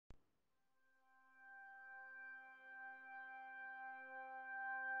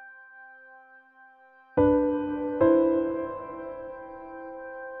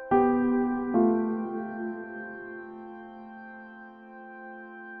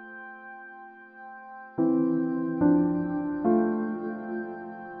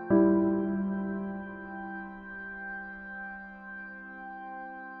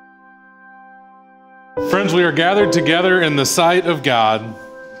Friends, we are gathered together in the sight of God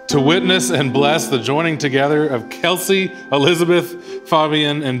to witness and bless the joining together of Kelsey, Elizabeth,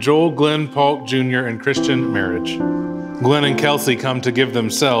 Fabian, and Joel Glenn Paulk Jr. in Christian marriage. Glenn and Kelsey come to give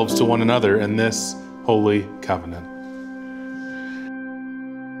themselves to one another in this holy covenant.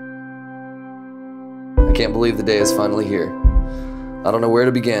 I can't believe the day is finally here. I don't know where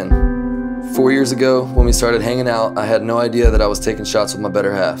to begin. 4 years ago, when we started hanging out, I had no idea that I was taking shots with my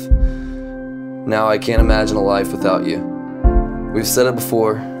better half. Now I can't imagine a life without you. We've said it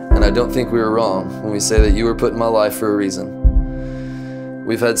before, and I don't think we were wrong when we say that you were put in my life for a reason.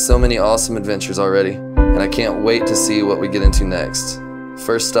 We've had so many awesome adventures already, and I can't wait to see what we get into next.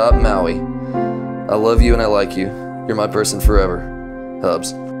 First stop, Maui. I love you and I like you. You're my person forever.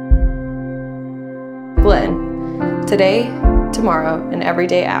 Hubs. Glenn, today, tomorrow, and every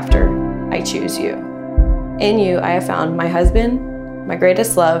day after, I choose you. In you, I have found my husband, my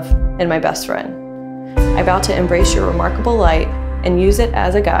greatest love, and my best friend. I vow to embrace your remarkable light and use it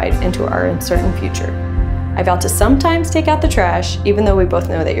as a guide into our uncertain future. I vow to sometimes take out the trash, even though we both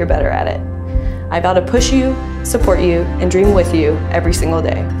know that you're better at it. I vow to push you, support you, and dream with you every single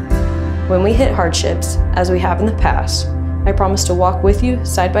day. When we hit hardships, as we have in the past, I promise to walk with you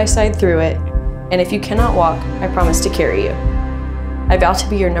side by side through it, and if you cannot walk, I promise to carry you. I vow to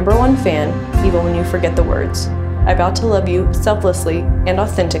be your #1 fan, even when you forget the words. I vow to love you selflessly and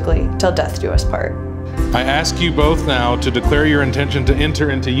authentically till death do us part. I ask you both now to declare your intention to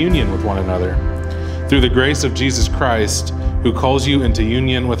enter into union with one another through the grace of Jesus Christ, who calls you into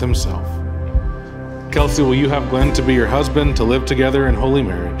union with himself. Kelsey, will you have Glenn to be your husband, to live together in holy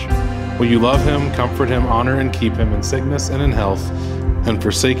marriage? Will you love him, comfort him, honor and keep him in sickness and in health, and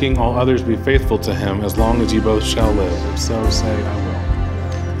forsaking all others be faithful to him as long as you both shall live? If so, say, I will.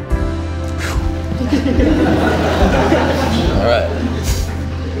 All right.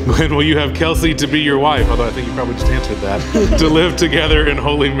 Glenn, will you have Kelsey to be your wife, although I think you probably just answered that, to live together in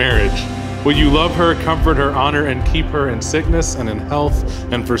holy marriage? Will you love her, comfort her, honor and keep her in sickness and in health,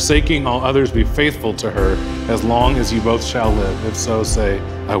 and forsaking all others be faithful to her as long as you both shall live? If so, say,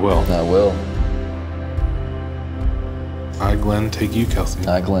 I will. I will. I, Glenn, take you, Kelsey.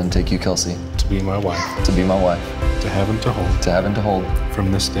 I, Glenn, take you, Kelsey. To be my wife. To be my wife. To have and to hold. To have and to hold.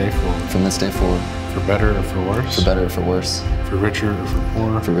 From this day forward. From this day forward. For better or for worse. For better or for worse. For richer or for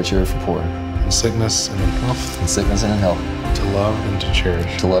poor. For richer or for poor. In sickness and in health. In sickness and in health. To love and to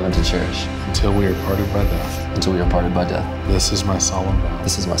cherish. To love and to cherish. Until we are parted by death. Until we are parted by death. This is my solemn vow.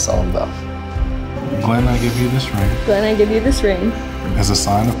 This is my solemn vow. Glenn, I give you this ring. Glenn, I give you this ring. As a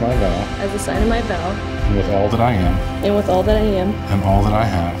sign of my vow. As a sign of my vow. And with all that I am. And with all that I am. And all that I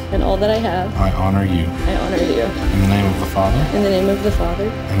have. And all that I have. I honor you. I honor you. In the name of the Father. In the name of the Father.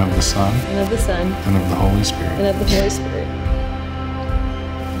 And of the Son. And of the Son. And of the Holy Spirit. And of the Holy Spirit.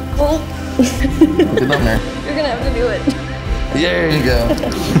 Well, Good luck, Mary. you're gonna have to do it. There you go.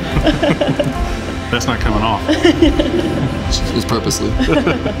 That's not coming off. It's purposely.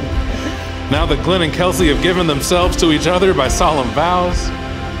 Now that Glenn and Kelsey have given themselves to each other by solemn vows,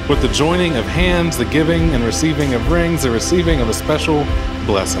 with the joining of hands, the giving and receiving of rings, the receiving of a special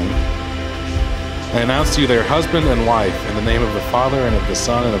blessing, I announce to you their husband and wife in the name of the Father and of the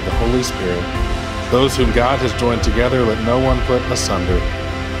Son and of the Holy Spirit. Those whom God has joined together, let no one put asunder.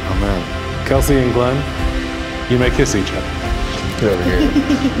 Amen. Kelsey and Glenn, you may kiss each other. Get over here.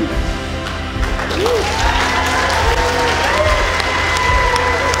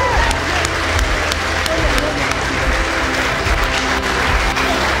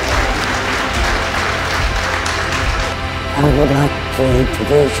 I would like to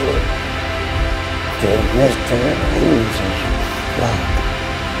introduce you to Mr. and Mrs. Love.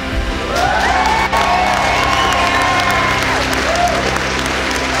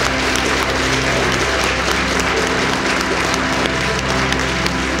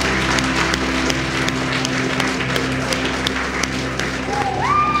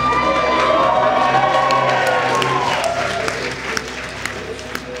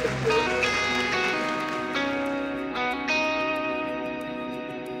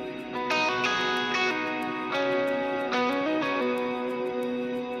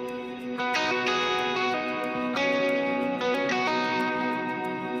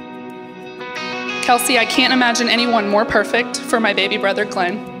 Kelsey, I can't imagine anyone more perfect for my baby brother,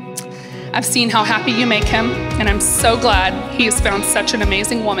 Glenn. I've seen how happy you make him, and I'm so glad he has found such an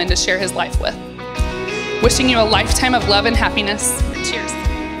amazing woman to share his life with. Wishing you a lifetime of love and happiness. Cheers.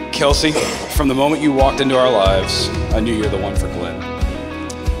 Kelsey, from the moment you walked into our lives, I knew you were the one for Glenn.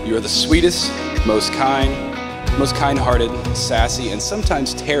 You are the sweetest, most kind-hearted, sassy, and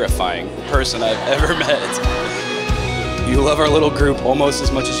sometimes terrifying person I've ever met. You love our little group almost as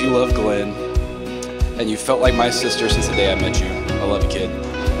much as you love Glenn. and you felt like my sister since the day I met you. I love you, kid.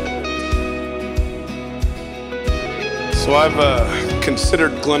 So I've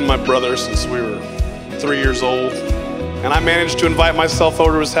considered Glenn my brother since we were 3 years old, and I managed to invite myself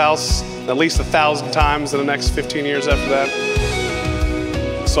over to his house at least 1,000 times in the next 15 years after that.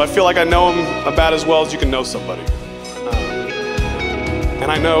 So I feel like I know him about as well as you can know somebody.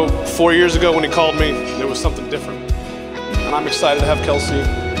 And I know 4 years ago when he called me, there was something different. And I'm excited to have Kelsey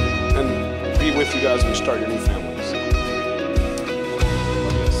and be with you guys when you start your new families.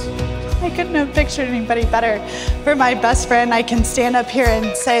 I couldn't have pictured anybody better. For my best friend, I can stand up here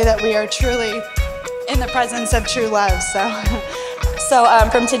and say that we are truly in the presence of true love, So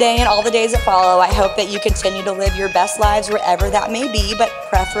from today and all the days that follow, I hope that you continue to live your best lives wherever that may be, but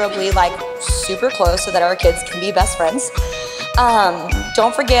preferably like super close so that our kids can be best friends.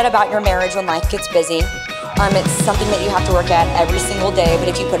 Don't forget about your marriage when life gets busy. It's something that you have to work at every single day, but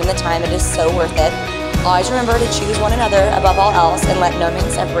if you put in the time, it is so worth it. Always remember to choose one another above all else and let no man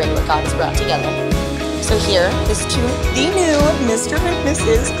separate what God has brought together. So here is to the new Mr. and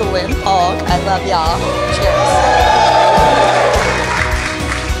Mrs. Glenn Paulk. I love y'all. Cheers.